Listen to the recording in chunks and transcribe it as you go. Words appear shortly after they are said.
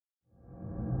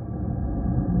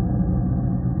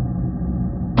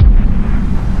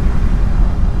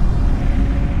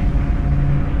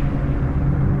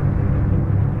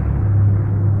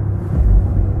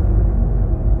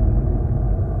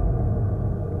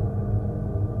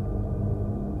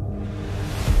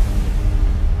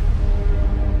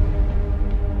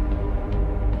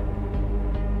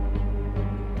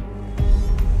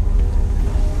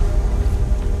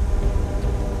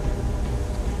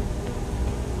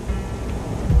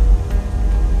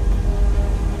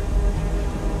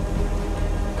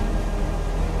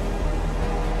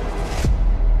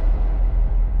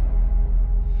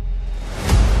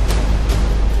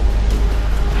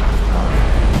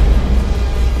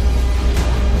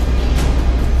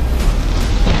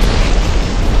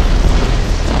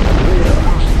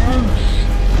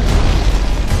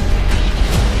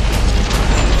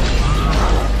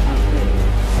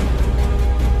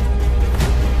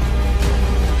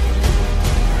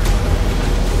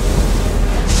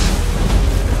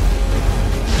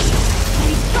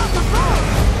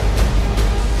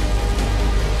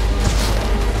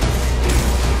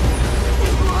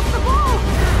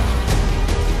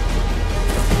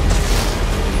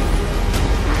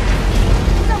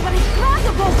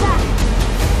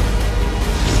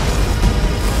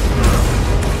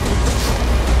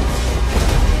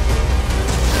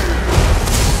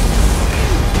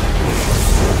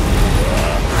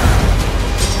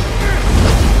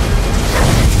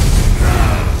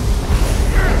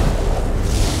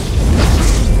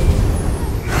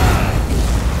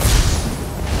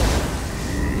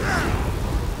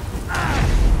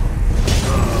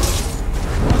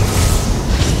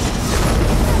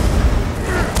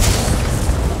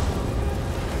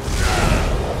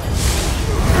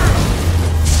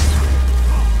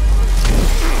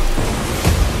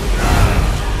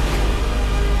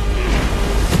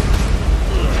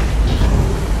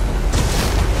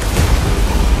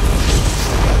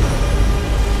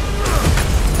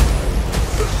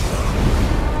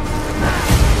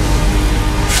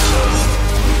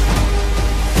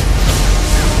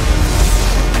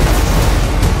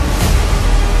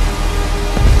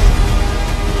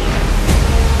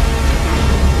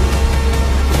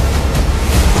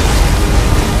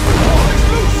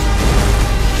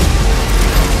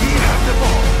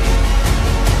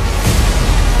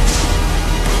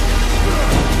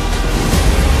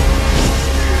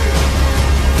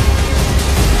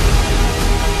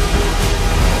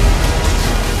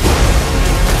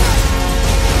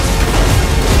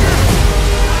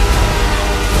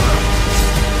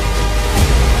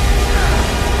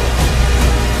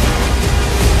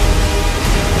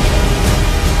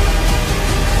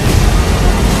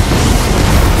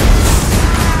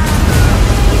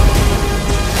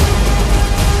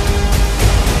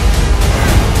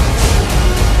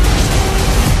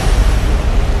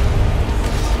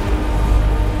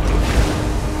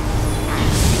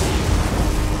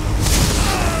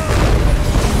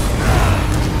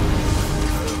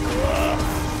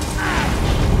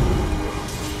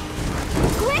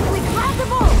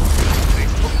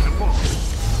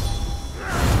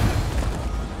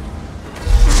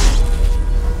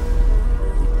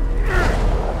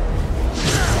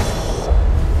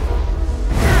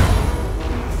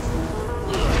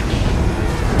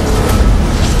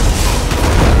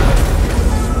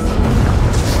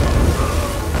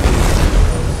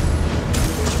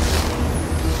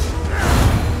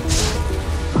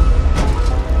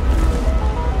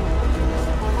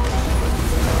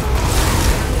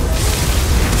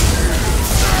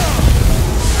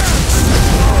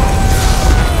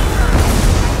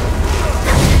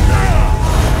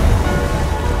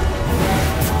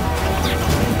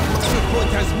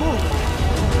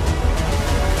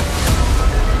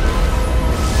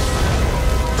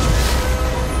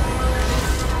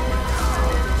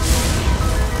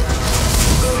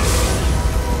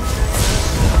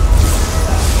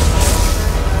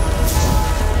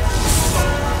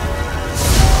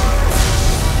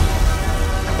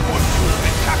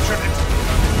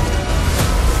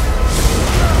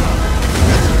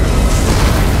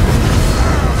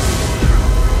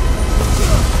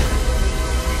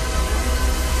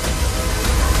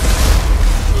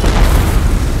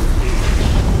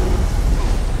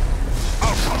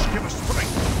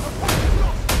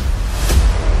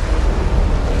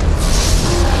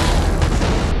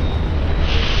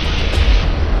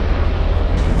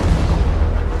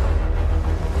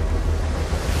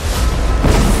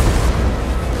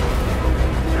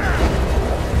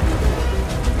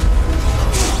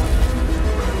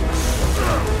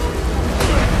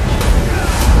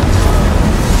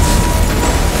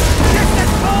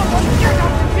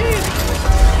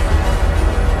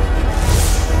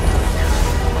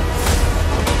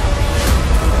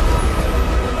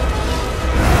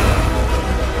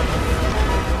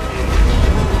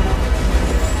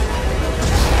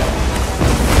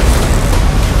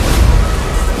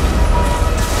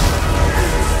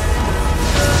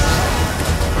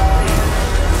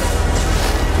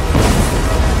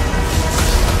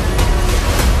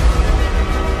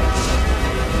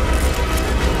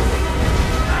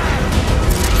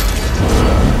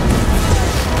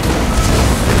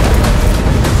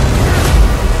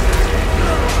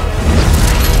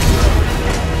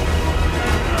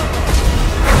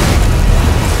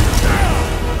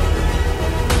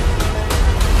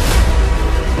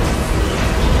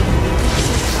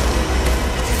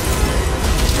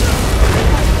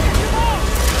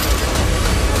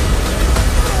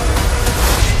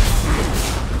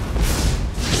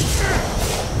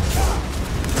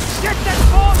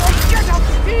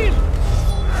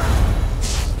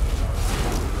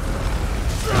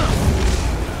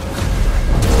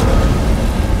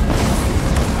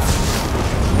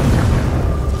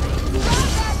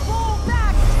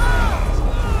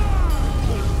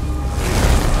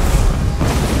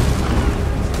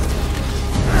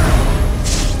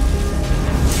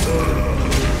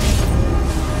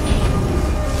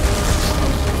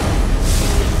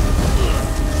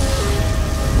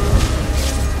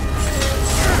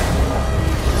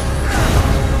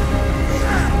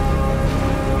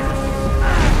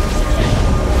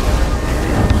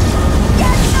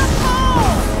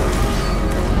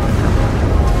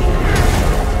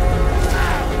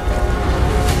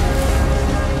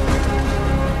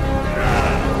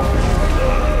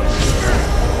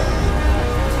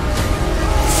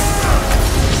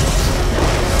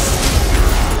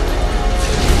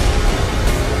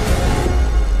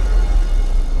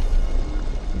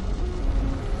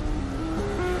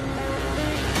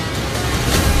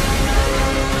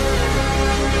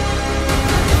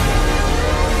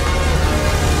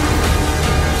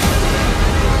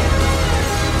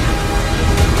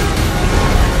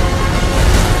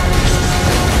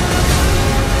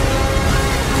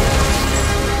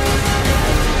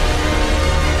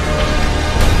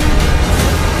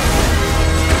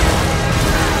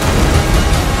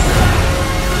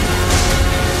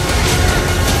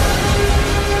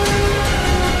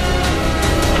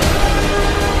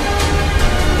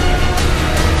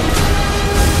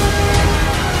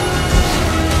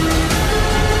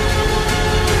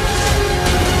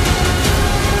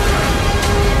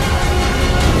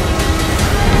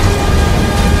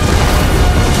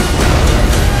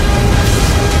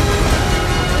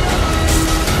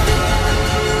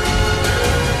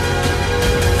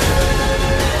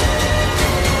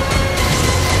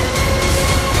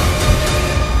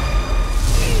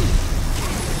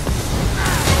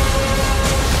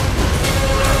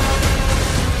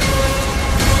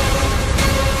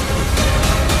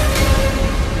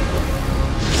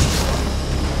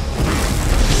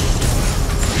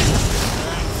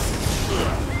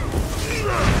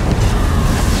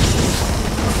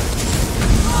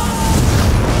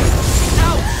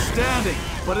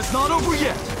It's not over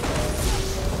yet!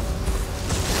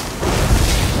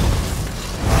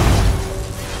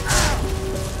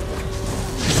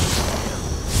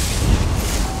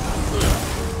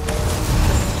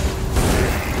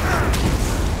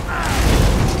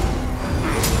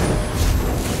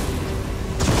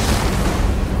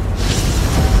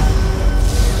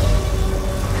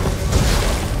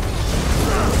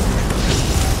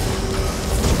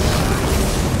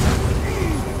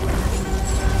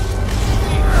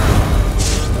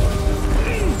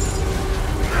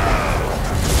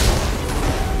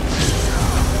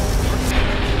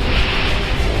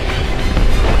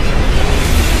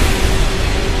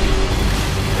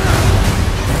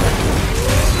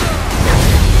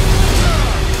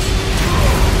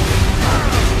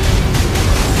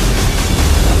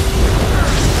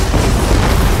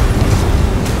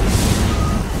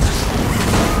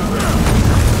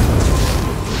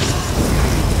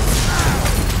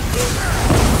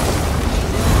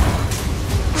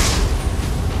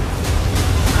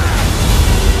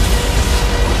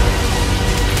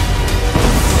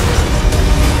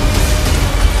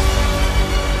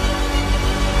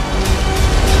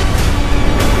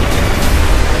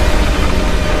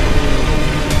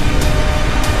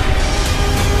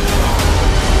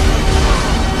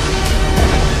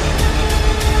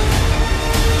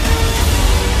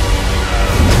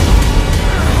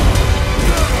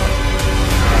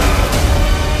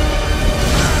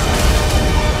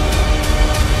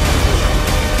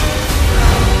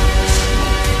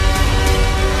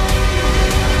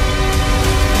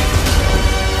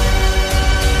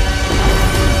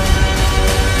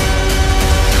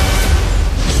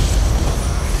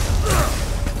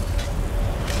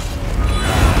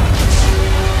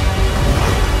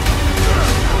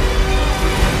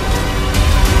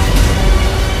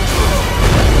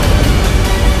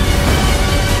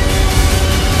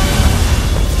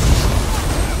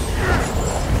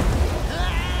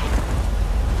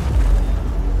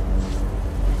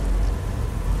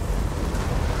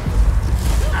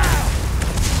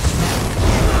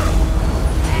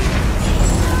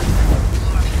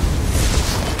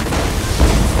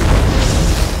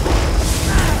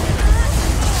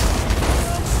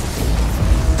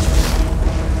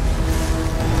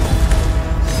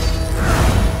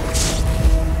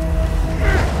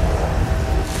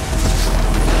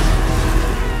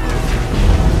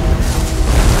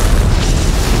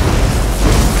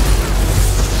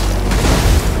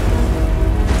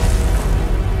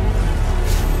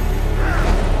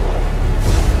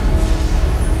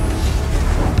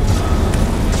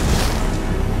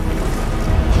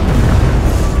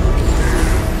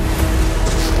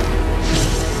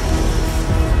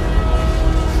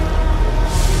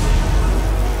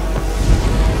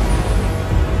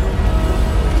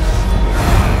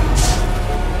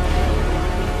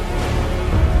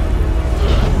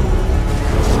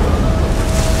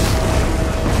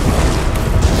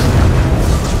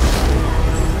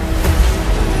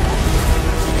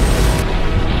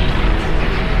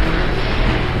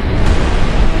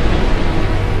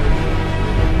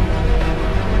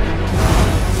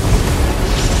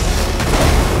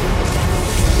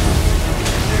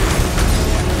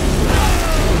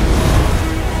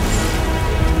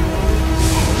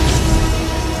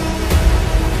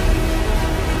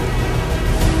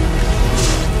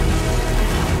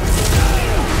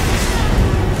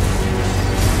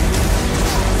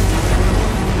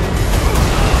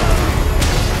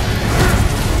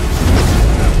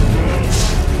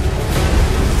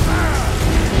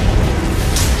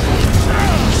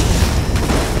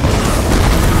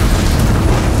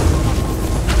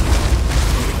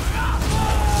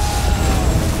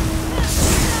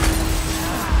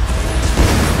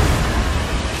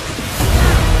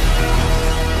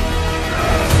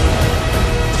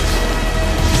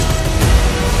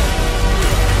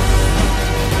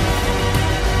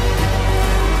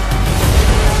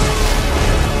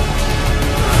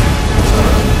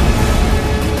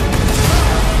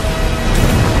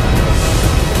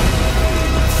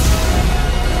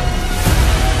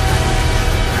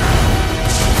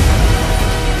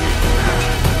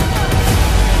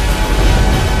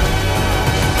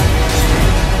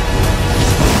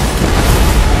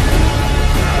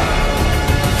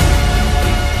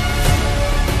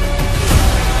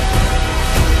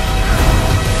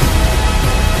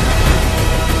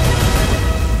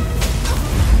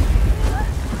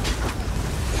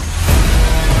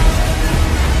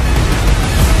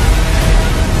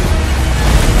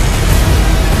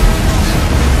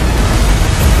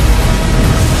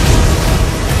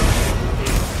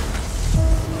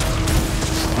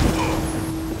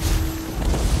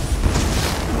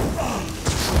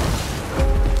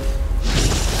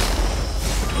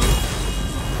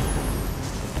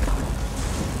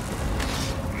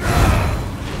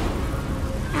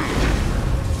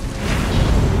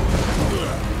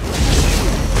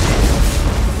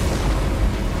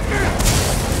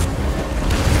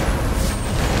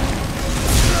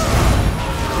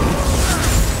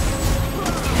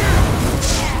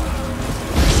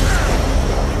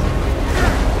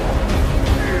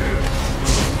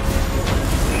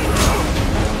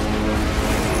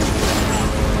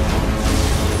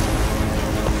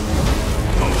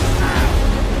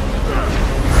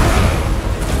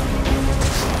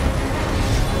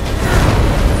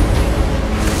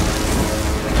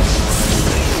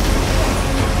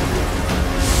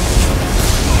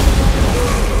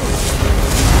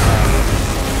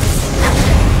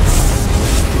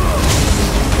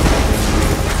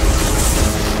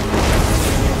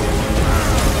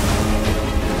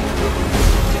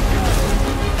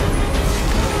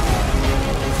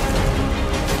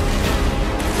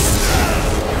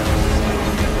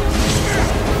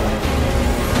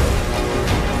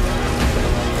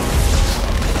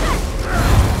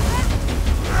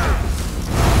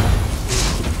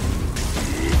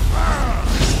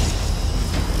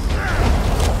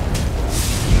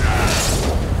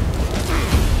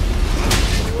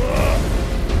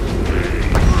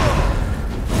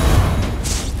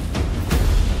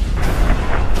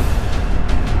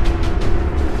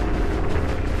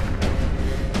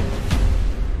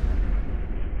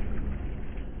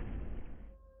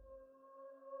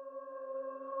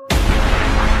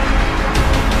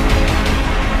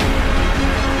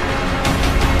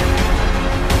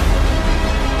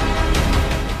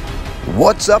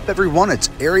 What's up everyone,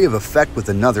 it's Area of Effect with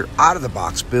another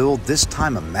out-of-the-box build, this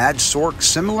time a Maj Sorc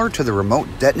similar to the remote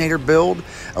detonator build,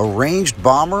 a ranged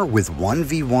bomber with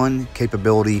 1v1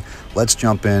 capability. Let's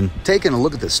jump in. Taking a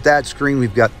look at the stat screen,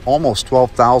 we've got almost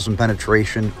 12,000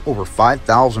 penetration, over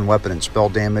 5,000 weapon and spell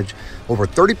damage, over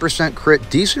 30% crit,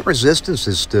 decent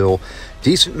resistances still,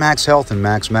 decent max health and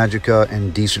max magicka,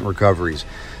 and decent recoveries.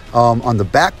 On the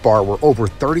back bar, we're over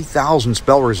 30,000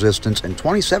 spell resistance and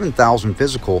 27,000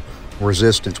 physical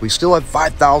resistance. We still have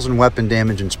 5,000 weapon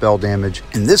damage and spell damage,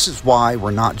 and this is why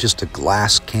we're not just a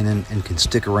glass cannon and can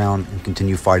stick around and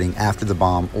continue fighting after the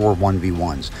bomb or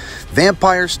 1v1s.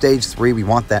 Vampire stage 3, we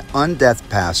want that undeath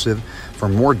passive for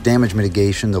more damage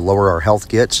mitigation, the lower our health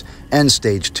gets, and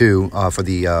stage 2 for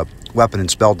the weapon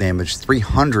and spell damage,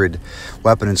 300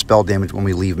 weapon and spell damage when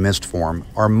we leave mist form.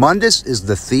 Our Mundus is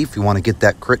the thief. We want to get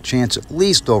that crit chance at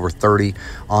least over 30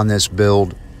 on this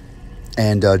build.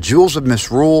 And Jewels of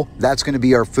Misrule, that's going to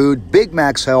be our food. Big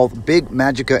max health, big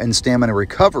magicka and stamina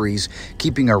recoveries,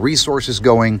 keeping our resources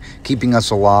going, keeping us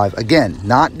alive. Again,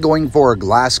 not going for a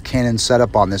glass cannon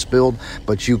setup on this build,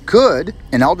 but you could,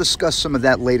 and I'll discuss some of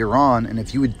that later on, and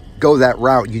if you would go that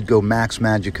route, you'd go max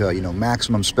magicka,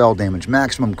 maximum spell damage,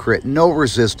 maximum crit, no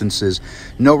resistances,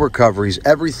 no recoveries,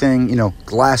 everything,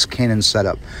 glass cannon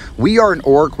setup. We are an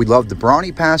orc. We love the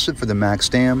brawny passive for the max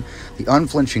stam, the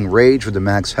unflinching rage for the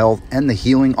max health, and the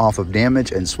healing off of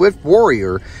damage, and swift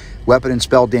warrior, weapon and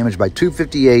spell damage by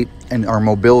 258, and our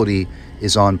mobility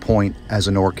is on point as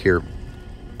an orc here.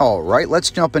 All right,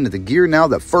 let's jump into the gear now.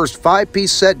 The first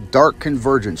 5-piece set, Dark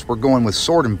Convergence. We're going with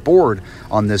sword and board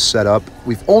on this setup.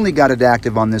 We've only got it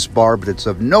active on this bar, but it's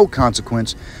of no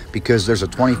consequence because there's a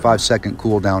 25-second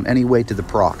cooldown anyway to the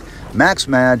proc. Max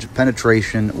mag,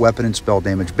 penetration, weapon and spell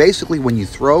damage. Basically, when you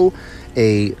throw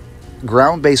a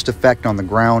ground-based effect on the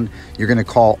ground, you're going to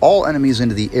call all enemies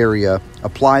into the area,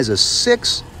 applies a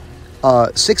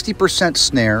 60%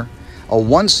 snare, a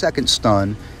 1-second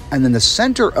stun, and then the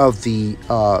center of the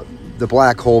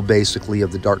black hole, basically,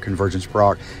 of the Dark Convergence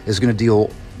proc is going to deal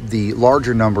the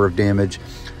larger number of damage.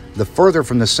 The further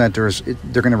from the center,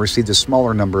 they're going to receive the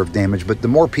smaller number of damage, but the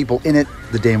more people in it,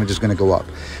 the damage is going to go up.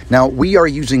 Now, we are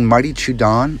using Mighty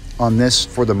Chudan on this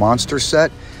for the monster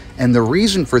set, and the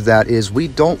reason for that is we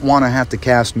don't want to have to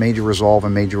cast Major Resolve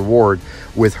and Major Ward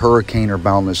with Hurricane or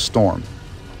Boundless Storm.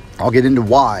 I'll get into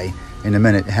why in a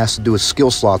minute. It has to do with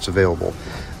skill slots available.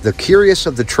 The Curious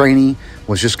of the Trainee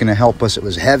was just going to help us. It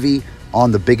was heavy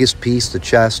on the biggest piece, the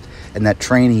chest, and that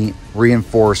Trainee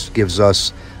reinforced gives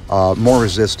us more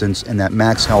resistance and that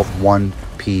max health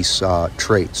 1-piece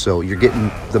trait. So you're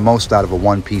getting the most out of a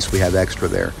 1-piece we have extra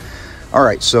there. All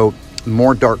right, so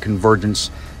more Dark Convergence.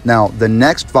 Now, the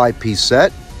next 5-piece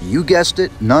set, you guessed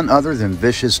it, none other than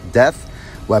Vicious Death,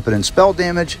 weapon and spell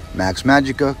damage, max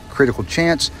magicka, critical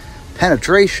chance,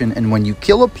 penetration, and when you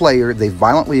kill a player, they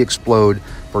violently explode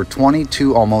for 20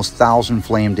 to almost 1,000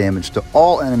 flame damage to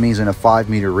all enemies in a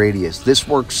 5-meter radius. This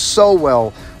works so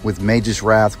well with Mage's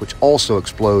Wrath, which also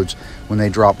explodes when they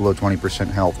drop below 20%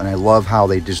 health, and I love how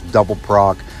they just double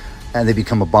proc and they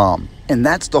become a bomb. And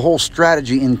that's the whole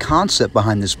strategy and concept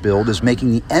behind this build, is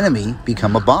making the enemy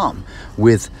become a bomb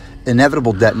with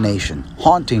Inevitable Detonation,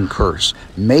 Haunting Curse,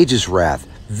 Mage's Wrath,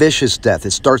 Vicious Death.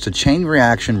 It starts a chain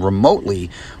reaction remotely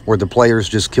where the players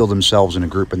just kill themselves in a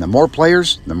group, and the more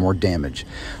players, the more damage.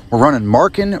 We're running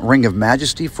Markin, Ring of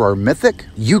Majesty for our mythic.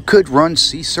 You could run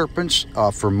Sea Serpents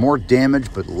for more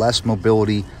damage but less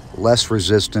mobility, less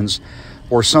resistance,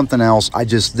 or something else.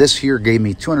 This here gave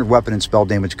me 200 weapon and spell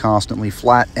damage constantly,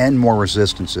 flat, and more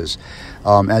resistances.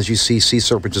 As you see, Sea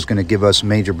Serpents is going to give us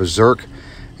Major Berserk,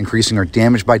 increasing our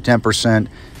damage by 10%,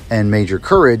 and Major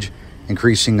Courage,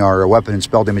 increasing our weapon and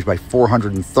spell damage by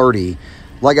 430.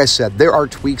 Like I said, there are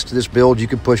tweaks to this build. You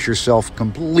could push yourself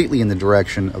completely in the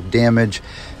direction of damage.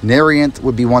 Narianth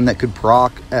would be one that could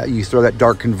proc. You throw that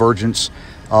Dark Convergence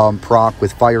proc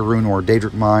with Fire Rune or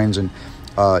Daedric Mines and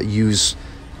use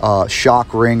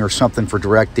Shock Ring or something for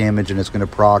direct damage, and it's going to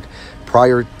proc.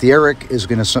 Prior Theoric is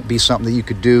going to be something that you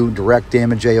could do, direct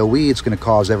damage AoE. It's going to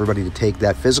cause everybody to take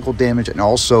that physical damage and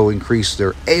also increase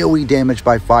their AoE damage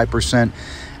by 5%.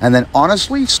 And then,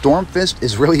 honestly, Stormfist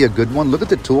is really a good one. Look at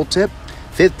the tooltip,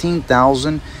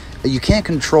 15,000. You can't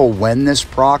control when this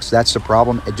procs. That's the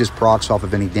problem. It just procs off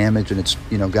of any damage, and it's,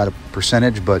 got a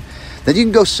percentage. But then you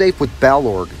can go safe with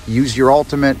Balorg. Use your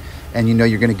ultimate, and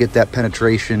you're going to get that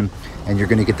penetration, and you're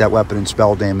going to get that weapon and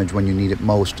spell damage when you need it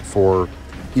most for,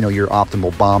 your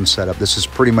optimal bomb setup. This is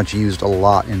pretty much used a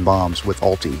lot in bombs with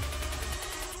ulti.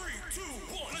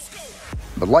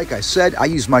 But like I said, I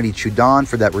use Mighty Chudan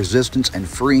for that resistance and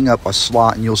freeing up a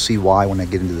slot, and you'll see why when I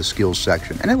get into the skills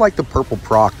section. And I like the purple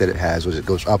proc that it has as it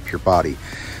goes up your body.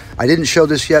 I didn't show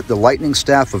this yet, the Lightning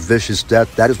Staff of Vicious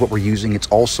Death, that is what we're using. It's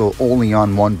also only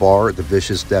on one bar, the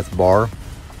Vicious Death bar.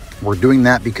 We're doing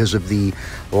that because of the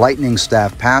Lightning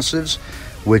Staff passives,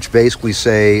 which basically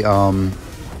say the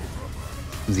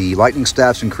Lightning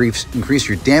Staffs increase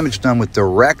your damage done with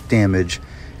direct damage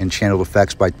and channeled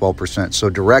effects by 12%. So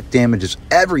direct damage is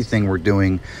everything we're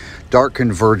doing. Dark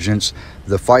Convergence,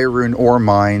 the Fire Rune Ore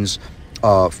Mines,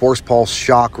 Force Pulse,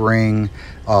 Shock Ring,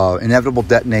 Inevitable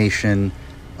Detonation,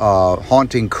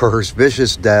 Haunting Curse,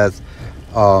 Vicious Death,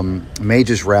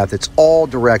 Mage's Wrath. It's all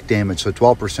direct damage, so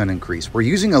 12% increase. We're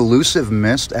using Elusive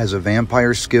Mist as a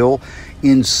vampire skill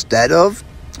instead of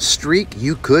Streak.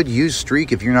 You could use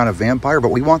Streak if you're not a vampire, but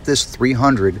we want this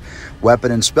 300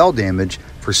 weapon and spell damage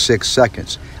for 6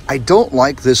 seconds. I don't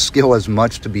like this skill as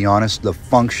much, to be honest. The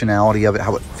functionality of it,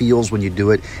 how it feels when you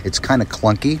do it, it's kind of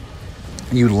clunky.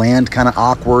 You land kind of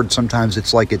awkward. Sometimes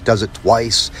it's like it does it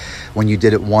twice when you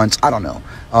did it once. I don't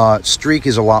know. Streak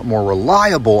is a lot more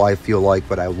reliable, I feel like,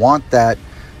 but I want that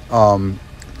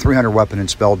 300 weapon and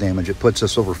spell damage. It puts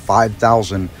us over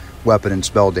 5,000 weapon and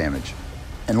spell damage.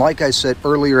 And like I said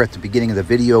earlier at the beginning of the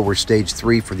video, we're stage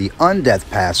 3 for the Undeath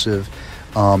passive.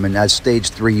 And as stage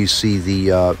 3, you see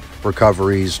the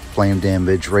recoveries, flame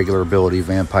damage, regular ability,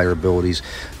 vampire abilities.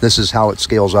 This is how it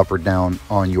scales up or down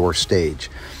on your stage.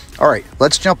 All right,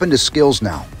 let's jump into skills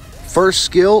now. First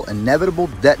skill, Inevitable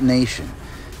Detonation.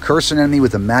 Curse an enemy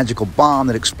with a magical bomb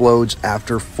that explodes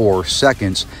after 4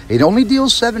 seconds. It only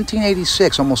deals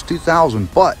 1786, almost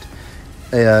 2,000, but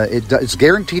it's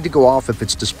guaranteed to go off if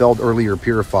it's dispelled early or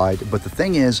purified. But the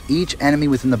thing is, each enemy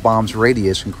within the bomb's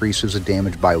radius increases the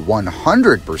damage by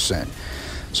 100%.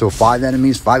 So 5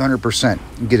 enemies, 500%.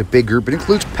 You get a big group. It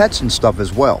includes pets and stuff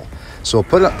as well. So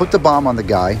put the bomb on the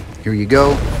guy. Here you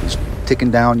go. He's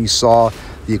ticking down. You saw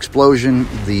the explosion.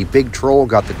 The big troll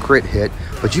got the crit hit.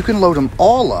 But you can load them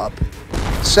all up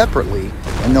separately,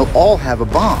 and they'll all have a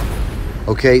bomb.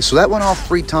 Okay, so that went off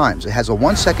 3 times. It has a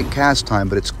 1-second cast time,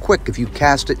 but it's quick. If you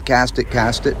cast it,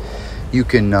 you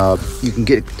can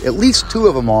get at least 2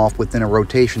 of them off within a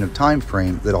rotation of time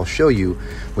frame that I'll show you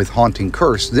with Haunting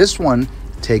Curse. This one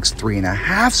takes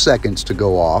 3.5 seconds to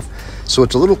go off, so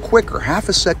it's a little quicker, half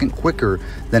a second quicker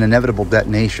than Inevitable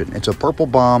Detonation. It's a purple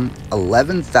bomb,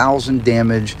 11,000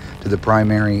 damage to the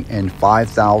primary and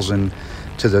 5,000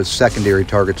 to the secondary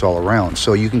targets all around.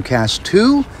 So you can cast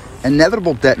 2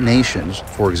 Inevitable Detonations,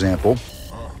 for example,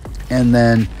 and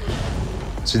then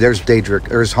see,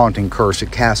 there's Haunting Curse.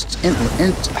 It casts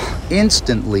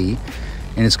instantly,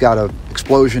 and it's got an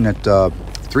explosion at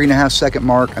 3.5 second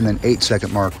mark and then 8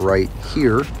 second mark right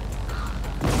here.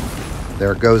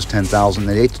 There it goes, 10,000.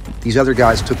 These other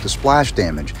guys took the splash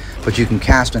damage, but you can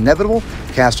cast Inevitable,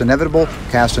 cast Inevitable,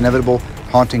 cast Inevitable,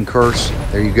 Haunting Curse.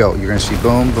 There you go. You're going to see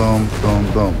boom, boom,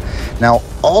 boom, boom. Now,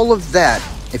 all of that,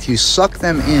 if you suck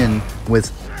them in with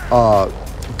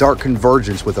Dark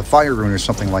Convergence with a Fire Rune or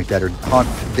something like that, or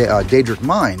Daedric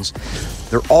Mines,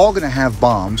 they're all going to have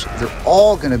bombs. They're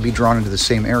all going to be drawn into the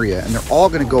same area, and they're all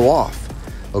going to go off,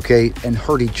 okay, and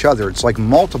hurt each other. It's like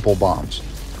multiple bombs.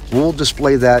 We'll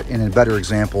display that in a better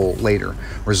example later.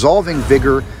 Resolving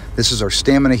Vigor. This is our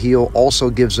stamina heal. Also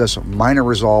gives us minor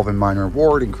resolve and minor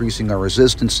ward, increasing our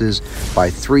resistances by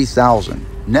 3,000.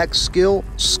 Next skill,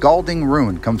 Scalding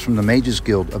Rune, comes from the Mage's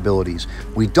Guild abilities.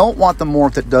 We don't want the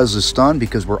morph that does the stun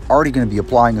because we're already going to be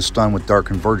applying a stun with Dark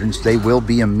Convergence. They will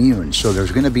be immune, so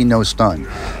there's going to be no stun.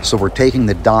 So we're taking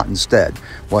the dot instead.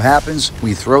 What happens?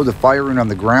 We throw the Fire Rune on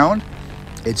the ground.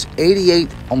 It's 88,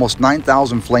 almost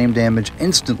 9,000 flame damage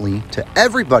instantly to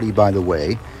everybody, by the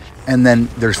way. And then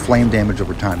there's flame damage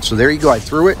over time. So there you go. I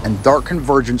threw it, and Dark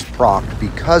Convergence procced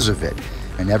because of it.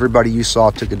 And everybody you saw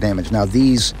took a damage. Now,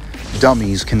 these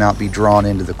dummies cannot be drawn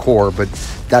into the core, but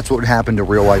that's what would happen to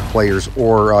real-life players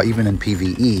or even in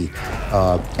PvE,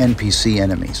 NPC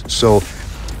enemies. So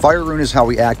Fire Rune is how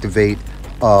we activate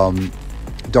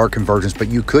Dark Convergence, but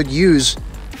you could use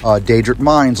Daedric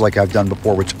Mines like I've done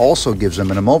before, which also gives them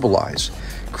an Immobilize.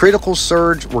 Critical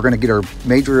Surge, we're going to get our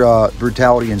major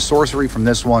brutality and sorcery from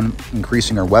this one,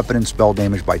 increasing our weapon and spell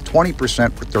damage by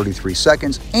 20% for 33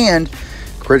 seconds, and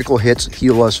critical hits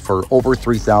heal us for over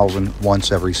 3,000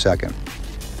 once every second.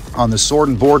 On the sword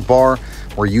and board bar,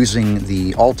 we're using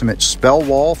the ultimate spell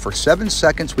wall. For 7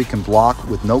 seconds, we can block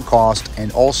with no cost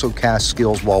and also cast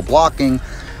skills while blocking.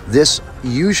 This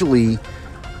usually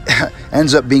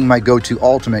ends up being my go-to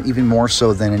ultimate, even more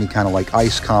so than any kind of like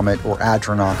Ice Comet or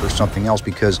Atronach or something else,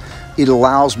 because it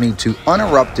allows me to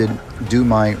uninterrupted do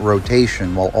my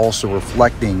rotation while also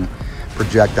reflecting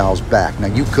projectiles back. Now,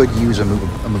 you could use a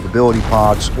movability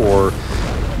pods, or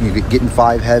you could get in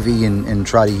 5 heavy and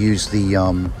try to use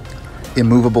the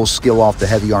immovable skill off the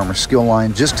heavy armor skill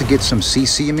line just to get some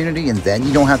CC immunity, and then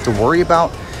you don't have to worry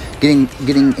about getting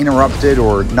interrupted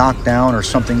or knocked down or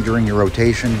something during your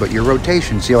rotation. But your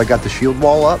rotation, see how I got the shield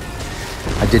wall up?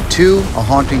 I did 2, a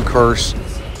Haunting Curse,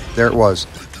 there it was.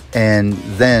 And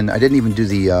then I didn't even do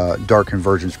the Dark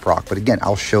Convergence proc, but again,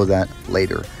 I'll show that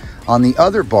later. On the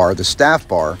other bar, the staff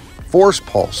bar, Force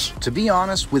Pulse. To be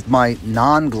honest, with my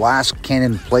non-glass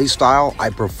cannon playstyle, I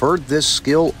preferred this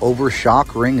skill over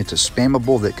Shock Ring. It's a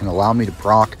spammable that can allow me to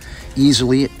proc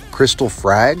easily crystal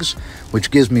frags, which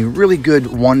gives me really good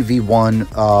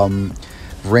 1v1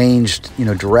 ranged,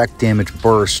 direct damage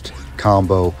burst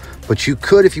combo. But you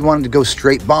could, if you wanted to go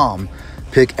straight bomb,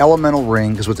 pick Elemental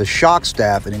Ring, because with the Shock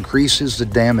Staff, it increases the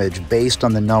damage based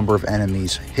on the number of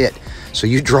enemies hit. So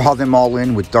you draw them all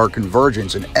in with Dark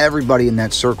Convergence, and everybody in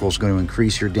that circle is going to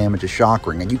increase your damage to Shock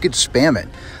Ring. And you could spam it.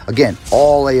 Again,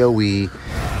 all AoE,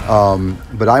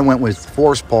 but I went with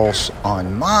Force Pulse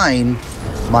on mine,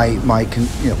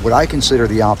 what I consider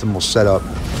the optimal setup.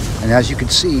 And as you can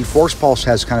see, Force Pulse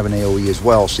has kind of an AoE as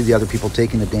well. See the other people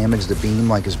taking the damage, the beam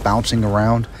is bouncing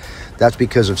around? That's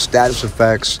because of status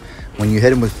effects. When you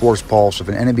hit them with Force Pulse, if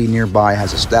an enemy nearby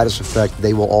has a status effect,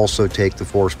 they will also take the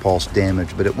Force Pulse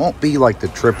damage. But it won't be like the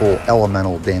triple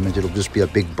elemental damage. It'll just be a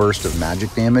big burst of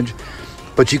magic damage.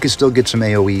 But you can still get some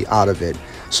AoE out of it.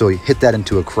 So you hit that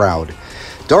into a crowd.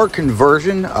 Dark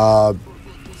Conversion,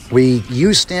 we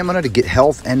use stamina to get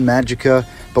health and magicka,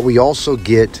 but we also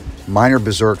get Minor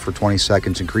Berserk for 20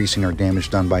 seconds, increasing our damage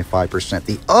done by 5%.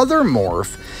 The other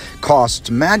morph costs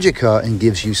magicka and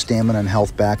gives you stamina and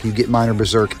health back. You get Minor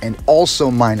Berserk and also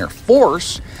Minor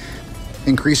Force,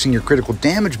 increasing your critical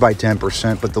damage by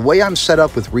 10%. But the way I'm set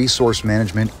up with resource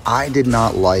management, I did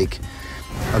not like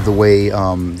the way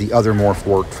the other morph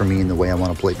worked for me and the way I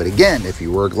want to play. But again, if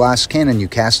you were a glass cannon, you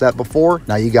cast that before,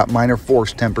 now you got Minor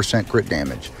Force, 10% crit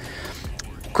damage.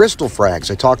 Crystal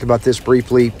frags, I talked about this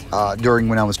briefly during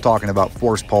when I was talking about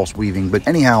Force Pulse weaving, but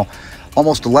anyhow,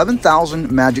 almost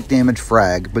 11,000 magic damage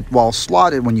frag, but while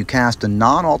slotted, when you cast a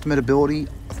non-ultimate ability,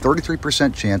 a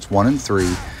 33% chance, 1 in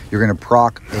 3, you're going to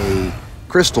proc a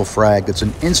crystal frag that's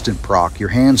an instant proc. Your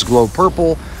hands glow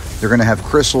purple, they're going to have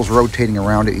crystals rotating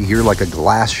around it. You hear like a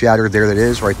glass shatter, there that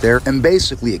is, right there. And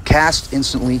basically, it casts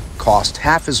instantly, costs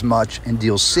half as much, and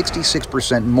deals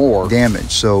 66% more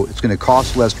damage. So it's going to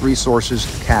cost less resources,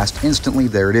 cast instantly,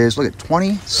 there it is. Look at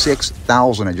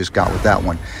 26,000 I just got with that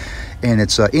one. And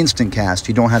it's instant cast.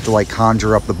 You don't have to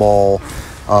conjure up the ball.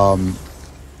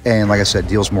 And like I said,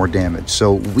 deals more damage.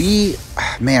 So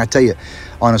I tell you,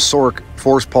 on a Sorc,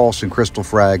 Force Pulse and Crystal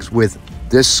Frags with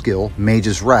this skill,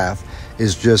 Mage's Wrath,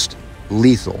 is just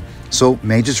lethal. So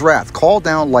Mage's Wrath, call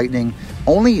down lightning,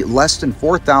 only less than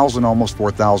 4,000, almost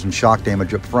 4,000 shock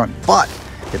damage up front, but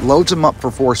it loads him up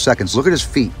for 4 seconds. Look at his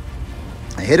feet.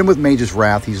 I hit him with Mage's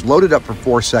Wrath. He's loaded up for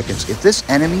 4 seconds. If this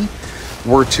enemy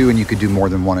were to, and you could do more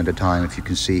than one at a time if you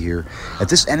can see here, if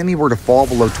this enemy were to fall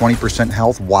below 20%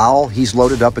 health while he's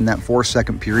loaded up in that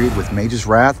 4-second period with Mage's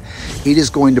Wrath, it is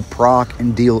going to proc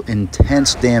and deal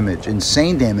intense damage,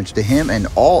 insane damage to him and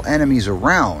all enemies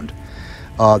around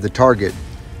the target,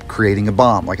 creating a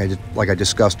bomb like I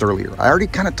discussed earlier. I already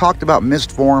kind of talked about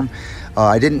Mist Form.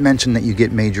 I didn't mention that you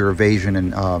get Major Evasion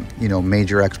and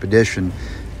Major Expedition.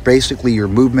 Basically your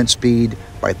movement speed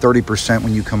by 30%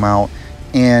 when you come out,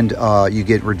 and you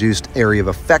get reduced area of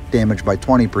effect damage by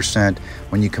 20%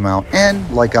 when you come out. And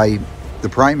the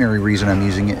primary reason I'm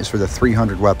using it is for the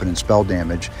 300 weapon and spell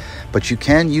damage, but you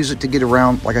can use it to get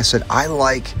around. Like I said, I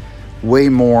like way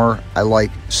more. I like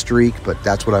Streak, but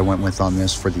that's what I went with on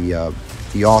this for the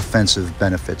offensive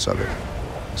benefits of it.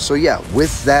 So yeah,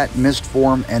 with that Mist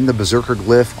Form and the Berserker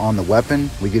Glyph on the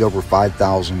weapon, we get over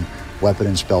 5,000 weapon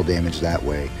and spell damage that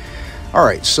way. All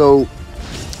right, so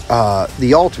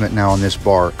the ultimate now on this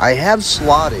bar, I have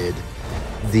slotted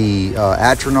the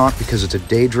Atronach because it's a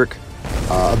Daedric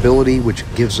ability, which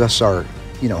gives us our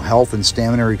health and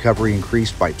stamina recovery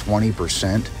increased by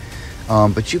 20%.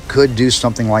 But you could do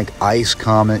something like Ice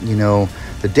Comet.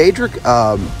 The Daedric,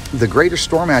 the Greater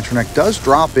Storm Atronach does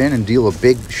drop in and deal a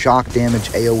big shock damage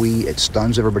AoE. It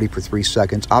stuns everybody for 3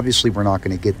 seconds. Obviously, we're not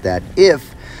going to get that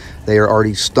if they are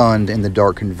already stunned in the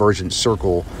Dark Convergence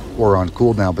circle or on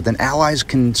cooldown. But then allies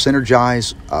can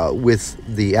synergize with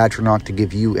the Atronach to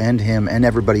give you and him and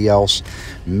everybody else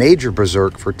Major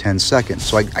Berserk for 10 seconds.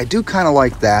 So I do kind of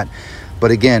like that. But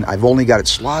again, I've only got it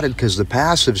slotted because the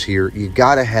passives here, you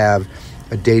got to have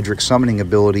a Daedric summoning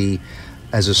ability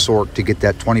as a Sorc to get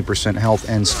that 20% health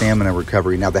and stamina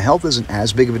recovery. Now, the health isn't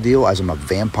as big of a deal as I'm a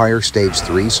vampire stage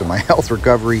 3, so my health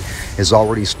recovery is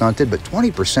already stunted, but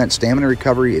 20% stamina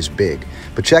recovery is big.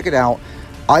 But check it out.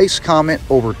 Ice Comet,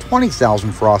 over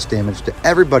 20,000 frost damage to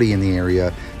everybody in the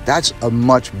area. That's a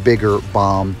much bigger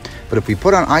bomb. But if we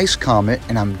put on Ice Comet,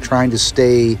 and I'm trying to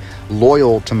stay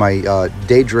loyal to my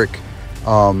Daedric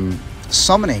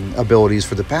summoning abilities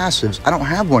for the passives, I don't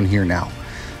have one here now.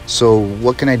 So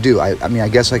what can I do? I mean, I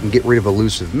guess I can get rid of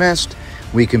Elusive Mist.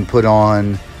 We can put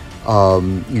on,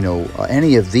 you know,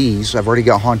 any of these. I've already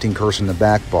got Haunting Curse in the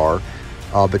back bar.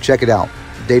 But check it out.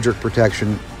 Daedric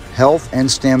Protection, health and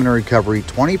stamina recovery,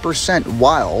 20%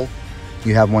 while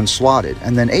you have one slotted.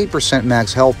 And then 8%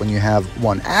 max health when you have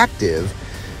one active.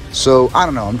 So, I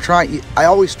don't know. I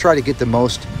always try to get the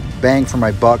most bang for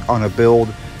my buck on a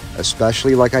build.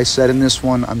 Especially, like I said in this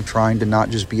one, I'm trying to not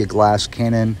just be a glass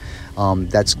cannon.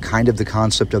 That's kind of the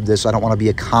concept of this. I don't want to be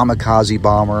a kamikaze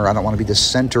bomber. I don't want to be the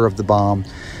center of the bomb.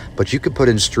 But you could put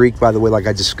in Streak, by the way, like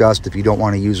I discussed, if you don't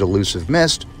want to use Elusive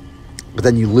Mist. But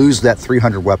then you lose that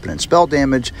 300 weapon and spell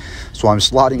damage. So I'm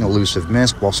slotting Elusive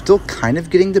Mist while still kind of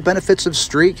getting the benefits of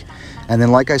Streak. And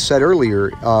then, like I said earlier,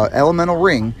 Elemental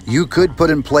Ring, you could put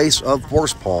in place of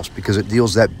Force Pulse because it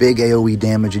deals that big AoE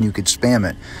damage and you could spam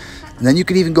it. And then you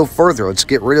could even go further. Let's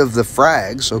get rid of the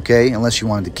frags, okay, unless you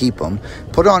wanted to keep them.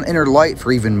 Put on Inner Light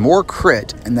for even more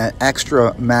crit and that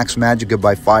extra max magicka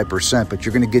by 5%, but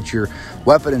you're going to get your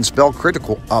weapon and spell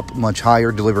critical up much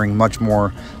higher, delivering much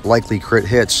more likely crit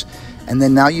hits. And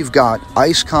then now you've got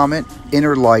Ice Comet,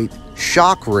 Inner Light,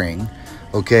 Shock Ring,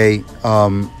 okay.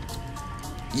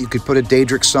 You could put a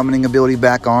Daedric summoning ability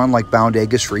back on, like Bound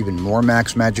Aegis, for even more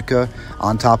max magicka.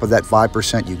 On top of that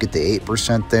 5%, you get the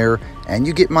 8% there. And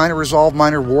you get Minor Resolve,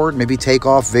 Minor Ward, maybe take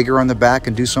off Vigor on the back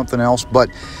and do something else. But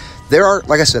there are,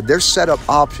 like I said, there's setup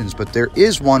options, but there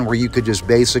is one where you could just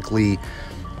basically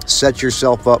set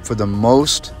yourself up for the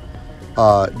most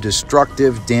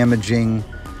destructive, damaging,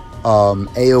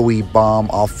 AoE bomb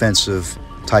offensive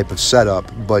type of setup,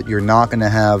 but you're not going to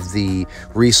have the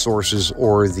resources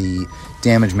or the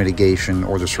damage mitigation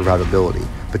or the survivability.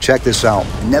 But check this out.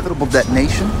 Inevitable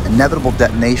Detonation,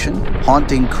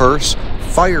 Haunting Curse,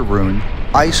 Fire Rune,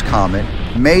 Ice Comet,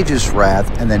 Mage's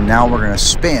Wrath, and then now we're going to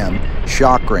spam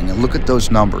Shock Ring. And look at those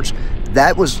numbers.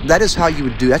 That is how you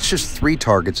would do. That's just 3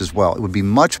 targets as well. It would be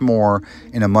much more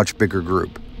in a much bigger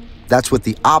group. That's with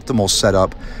the optimal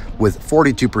setup with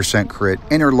 42% crit,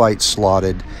 Inner Light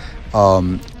slotted,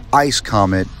 Ice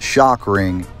Comet, Shock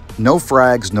Ring, no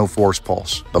frags, no Force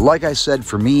Pulse. But like I said,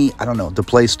 for me, I don't know, the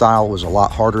play style was a lot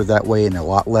harder that way and a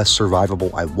lot less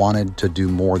survivable. I wanted to do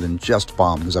more than just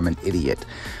bomb because I'm an idiot.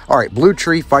 All right, Blue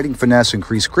Tree, Fighting Finesse,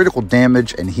 increased critical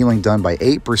damage and healing done by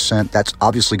 8%. That's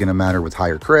obviously going to matter with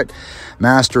higher crit.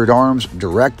 Master at Arms,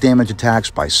 direct damage attacks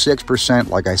by 6%.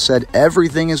 Like I said,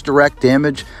 everything is direct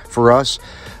damage for us.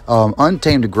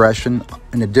 Untamed Aggression,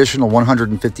 an additional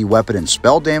 150 weapon and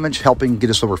spell damage, helping get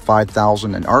us over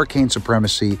 5,000, and Arcane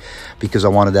Supremacy because I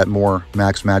wanted that more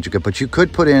max magicka. But you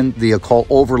could put in the Occult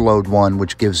Overload one,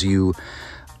 which gives you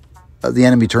the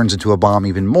enemy turns into a bomb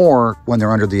even more when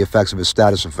they're under the effects of a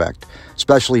status effect,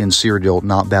 especially in Cyrodiil,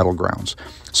 not Battlegrounds.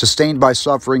 Sustained by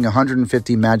Suffering,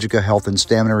 150 magicka health and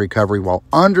stamina recovery while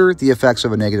under the effects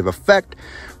of a negative effect.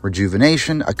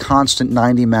 Rejuvenation, a constant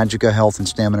 90 magicka health and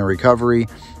stamina recovery.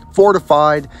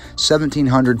 Fortified,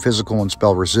 1,700 physical and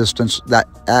spell resistance. That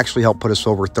actually helped put us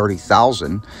over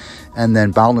 30,000. And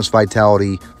then Boundless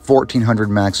Vitality, 1,400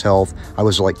 max health. I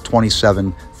was like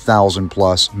 27,000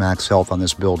 plus max health on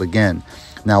this build again.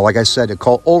 Now, like I said,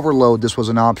 Occult Overload, this was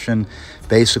an option.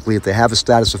 Basically, if they have a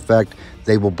status effect,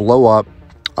 they will blow up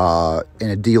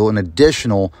and deal an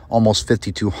additional almost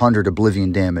 5,200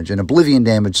 Oblivion damage. And Oblivion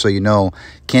damage, so you know,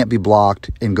 can't be blocked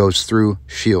and goes through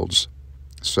shields.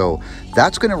 So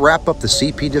that's going to wrap up the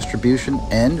CP distribution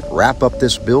and wrap up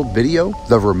this build video,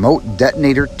 the Remote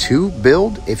Detonator 2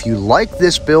 build. If you like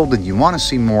this build and you want to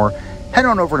see more, head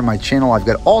on over to my channel. I've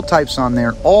got all types on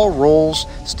there, all roles,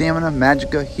 stamina,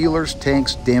 magicka, healers,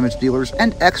 tanks, damage dealers,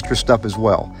 and extra stuff as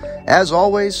well. As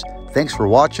always, thanks for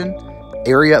watching.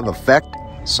 Area of Effect,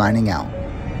 signing out.